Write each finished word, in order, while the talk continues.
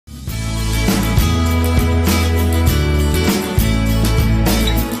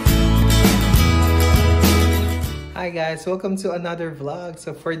Hi guys, welcome to another vlog.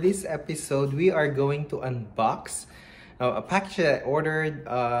 So for this episode, we are going to unbox a package that I ordered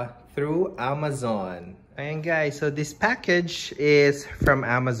through Amazon. And guys, so this package is from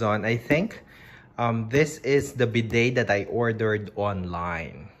Amazon. I think this is the bidet that I ordered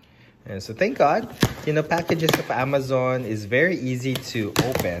online. And so thank God, you know, packages of Amazon is very easy to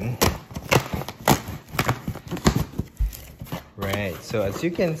open. Right, so as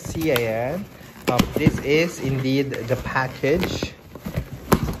you can see, ayan, this is indeed the package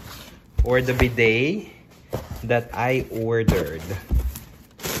or the bidet that I ordered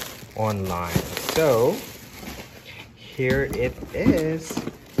online. So here it is.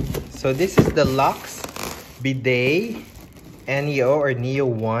 So this is the Luxx bidet Neo or Neo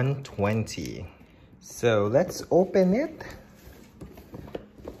 120. So let's open it.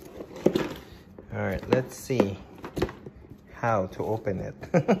 All right, let's see how to open it.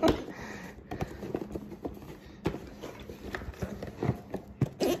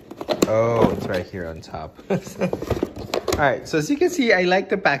 Oh, it's right here on top. Alright, so as you can see, I like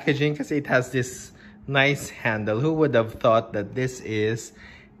the packaging because it has this nice handle. Who would have thought that this is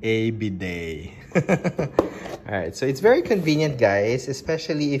a bidet? Alright, so it's very convenient, guys,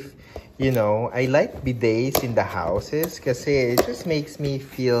 especially if, you know, I like bidets in the houses because it just makes me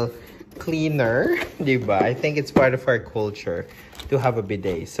feel cleaner, diba? I think it's part of our culture to have a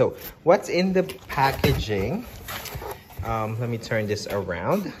bidet. So what's in the packaging? Let me turn this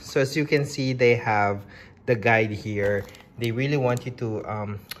around. So as you can see, they have the guide here. They really want you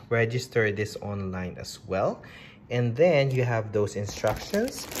to register this online as well. And then you have those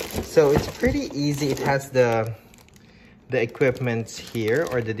instructions. So it's pretty easy. It has the equipment here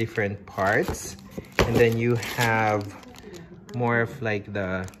or the different parts. And then you have more of like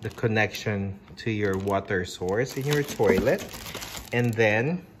the connection to your water source in your toilet. And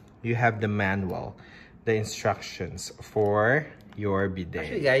then you have the manual, the instructions for your bidet.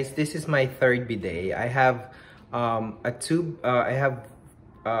 Actually, guys, this is my third bidet. I have a tube. I have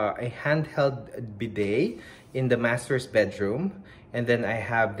a handheld bidet in the master's bedroom, and then I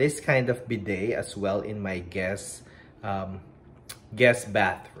have this kind of bidet as well in my guest bathroom.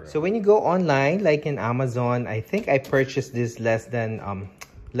 So when you go online, like in Amazon, I think I purchased this less than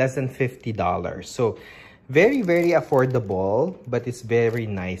 $50. So very affordable, but it's very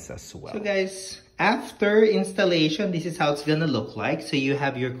nice as well. So guys, after installation, this is how it's gonna look like. So you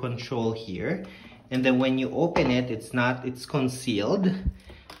have your control here, and then when you open it, it's concealed,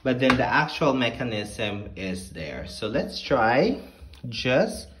 but then the actual mechanism is there. So let's try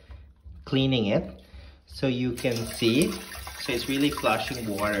just cleaning it so you can see. So it's really flushing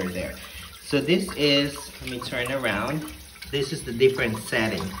water there. So this is, let me turn around. This is the different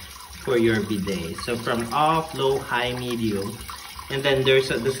setting for your bidet. So from off, low, high, medium. And then there's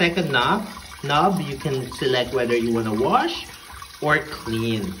the second knob, you can select whether you want to wash or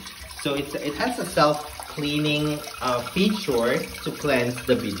clean. So it has a self-cleaning feature to cleanse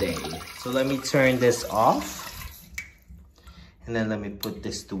the bidet. So let me turn this off. And then let me put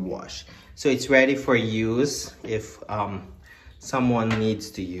this to wash. So it's ready for use if someone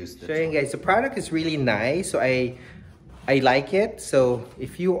needs to use this. So yeah, guys, the product is really nice. So I like it. So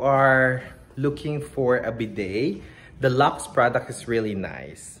if you are looking for a bidet, the Luxx product is really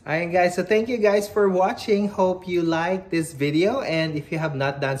nice. Alright guys, so thank you guys for watching. Hope you like this video. And if you have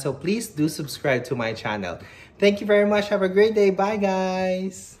not done so, please do subscribe to my channel. Thank you very much. Have a great day. Bye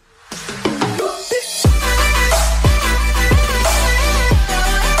guys.